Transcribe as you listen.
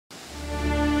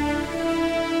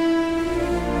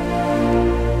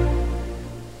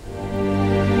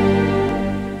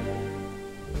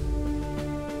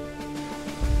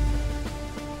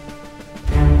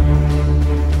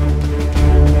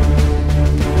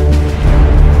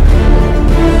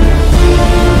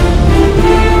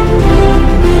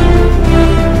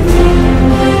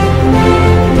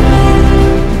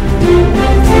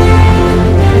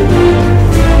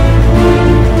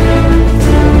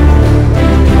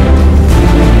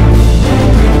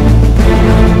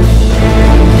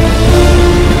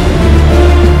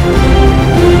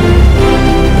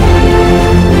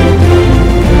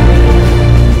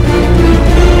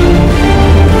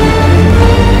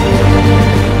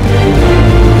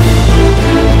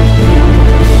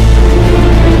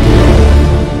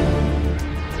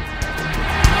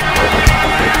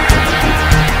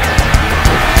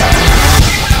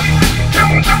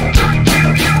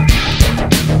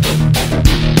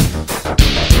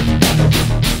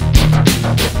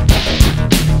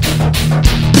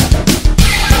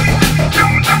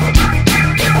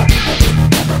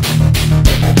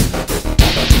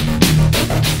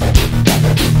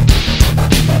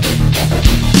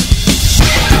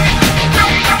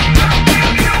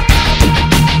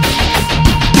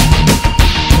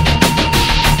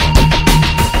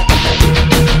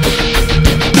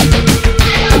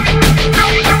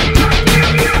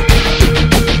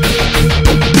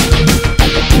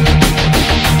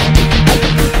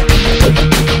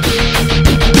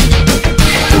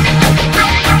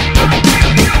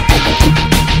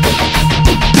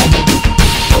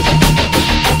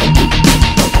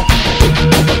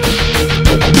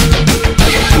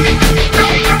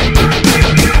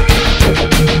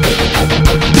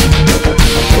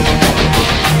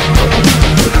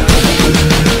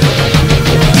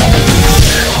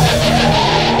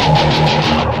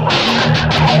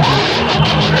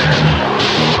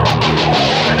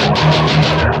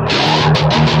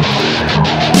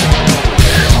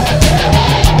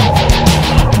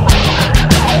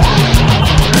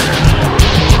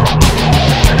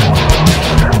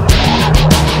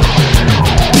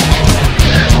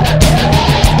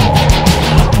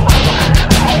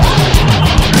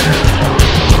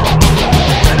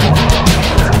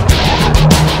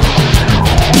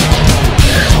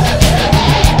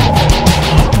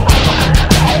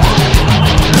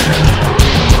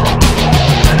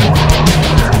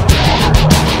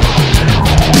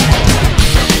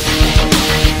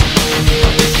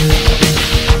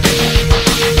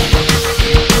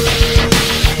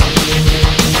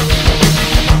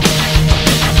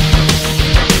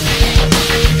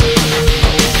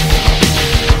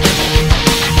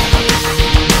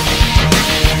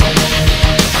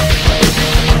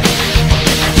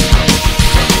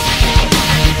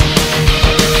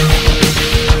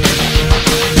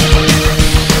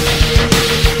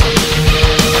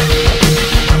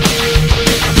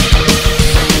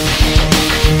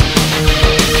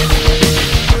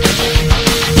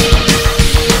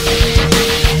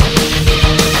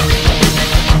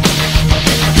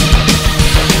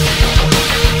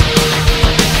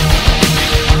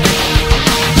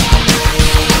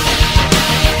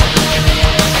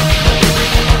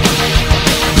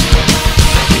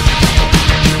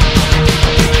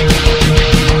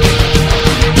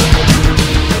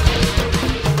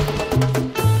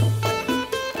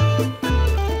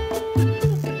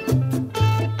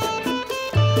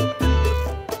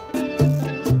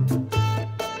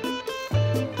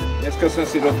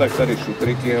jsem si dotáhl tady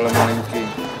šutriky, hele malinký.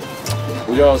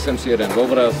 Udělal jsem si jeden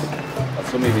obraz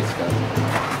a co mi vychází.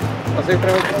 A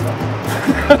zítra ho prodám.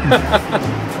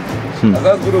 A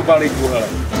zase budu balíku, hele.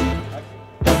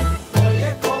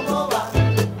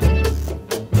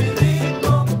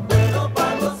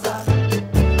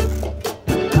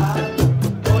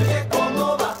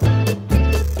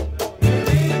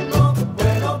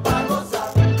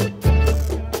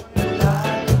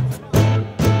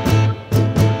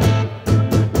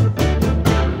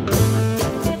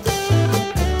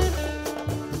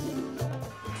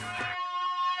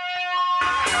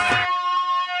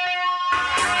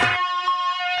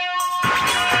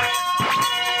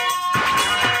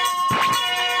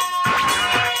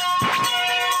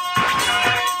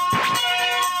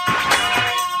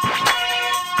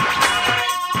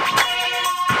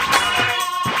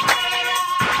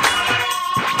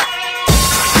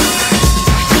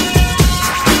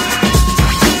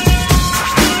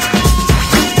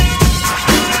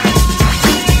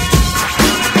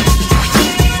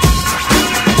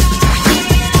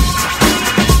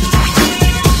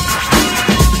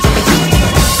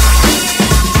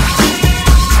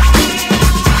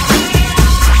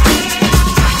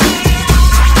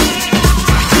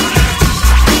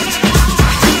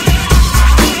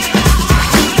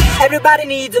 Everybody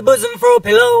needs a bosom for a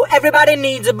pillow. Everybody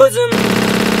needs a bosom.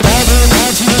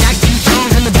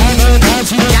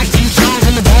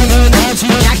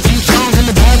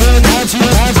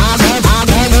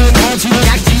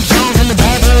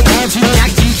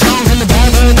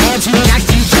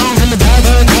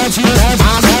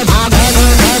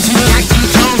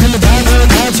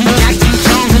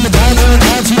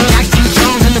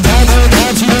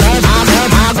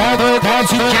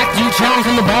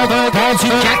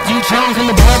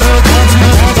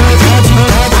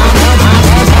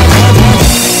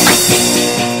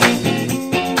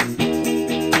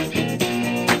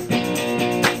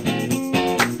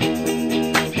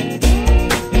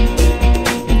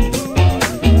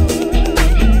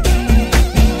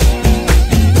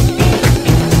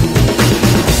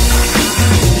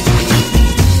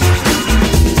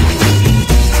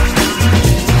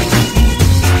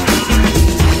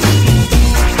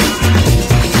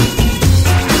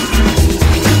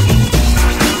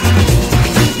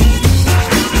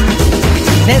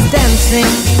 There's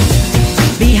dancing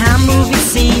behind movie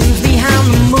scenes,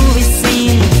 behind the movie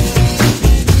scene.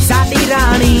 Sati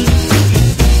Rani,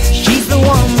 she's the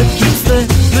one that keeps the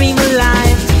dream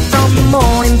alive. From the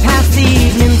morning past the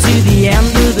evening to the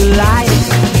end of the light.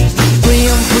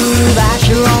 Brim food of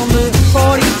Asher on the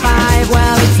 45.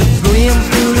 Well, it's a brim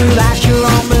food of Asher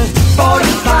on the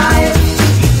 45.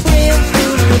 Brim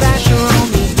food of Asher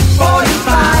on the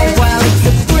 45. Well, it's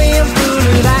a brim food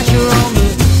of Asher on the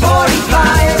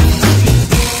 45.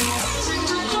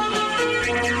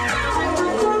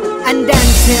 And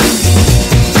dancing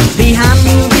behind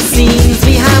movie scenes,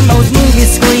 behind those movie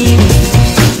screens.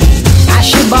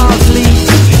 Asher Bosley,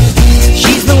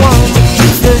 she's the one that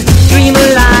keeps the dream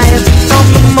alive. From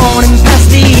the morning past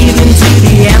the evening to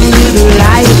the end of the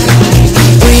light.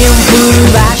 Brim food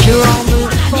of Asher on the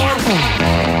 45.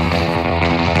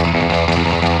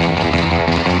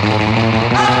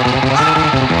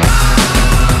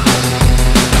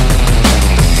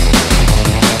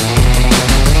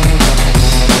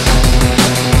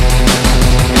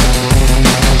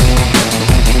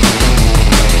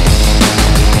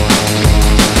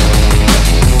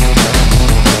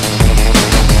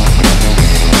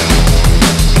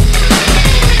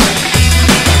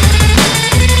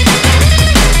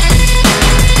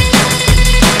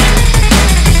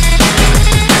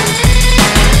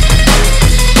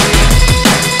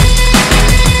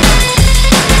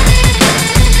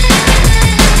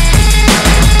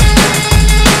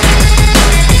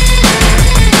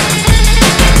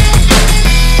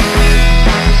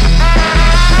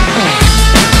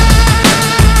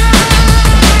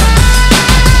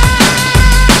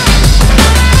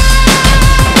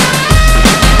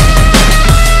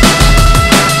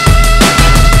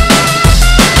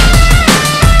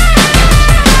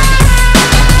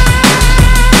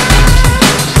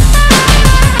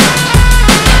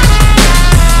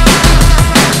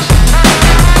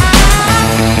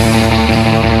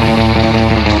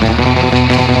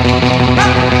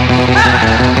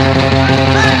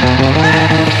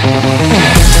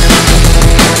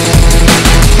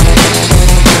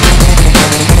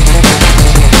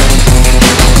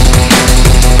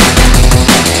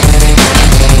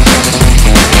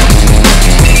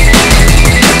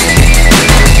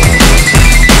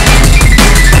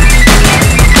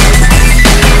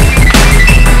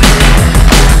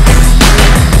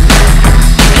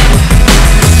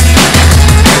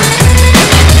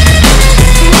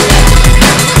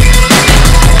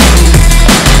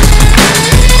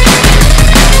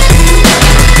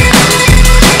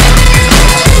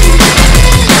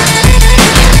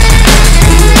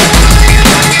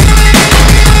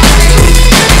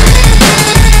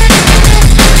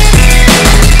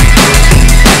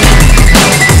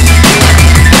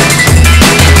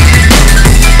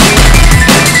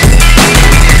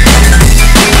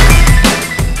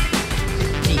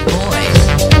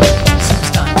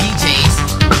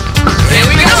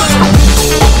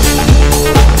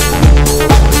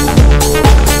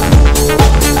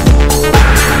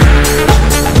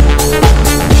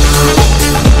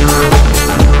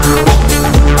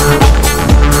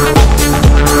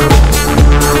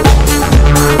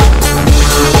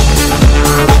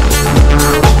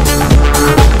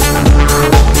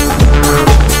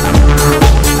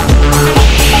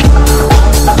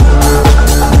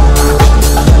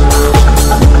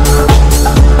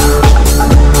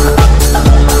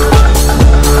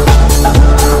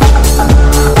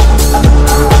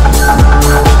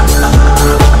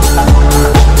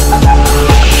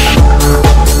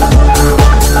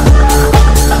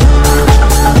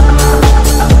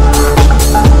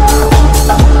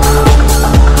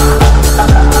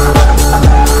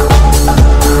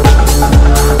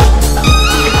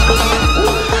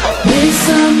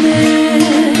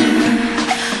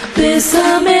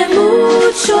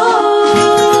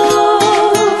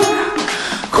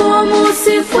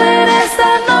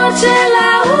 noche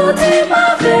la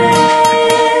última vez.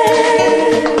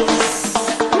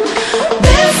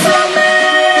 Bésame,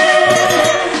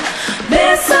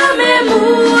 bésame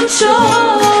mucho,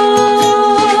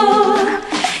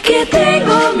 que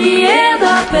tengo miedo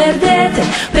a perderte,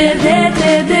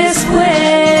 perderte después.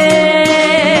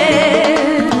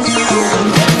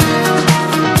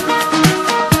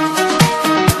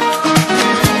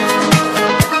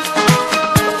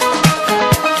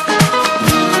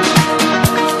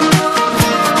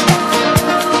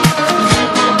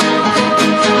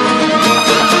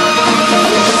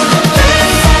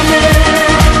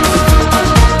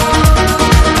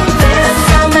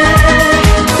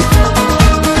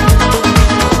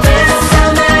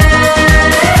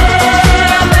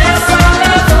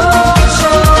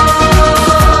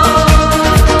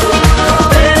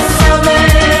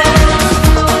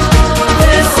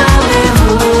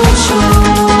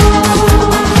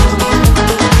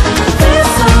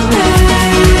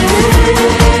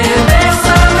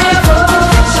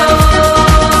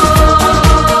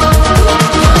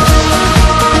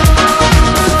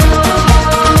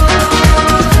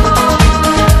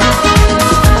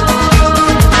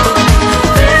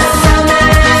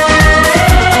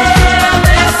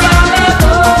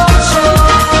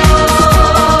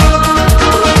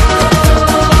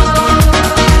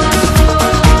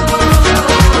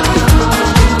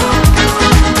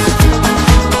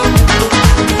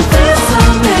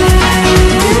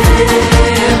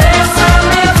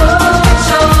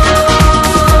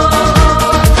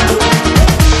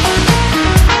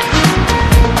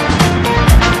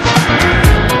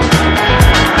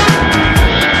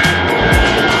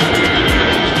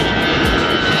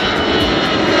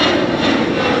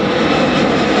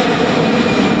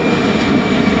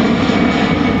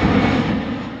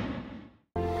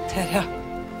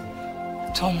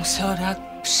 To muselo dát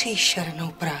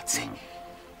příšernou práci.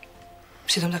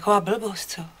 Přitom taková blbost,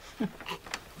 co?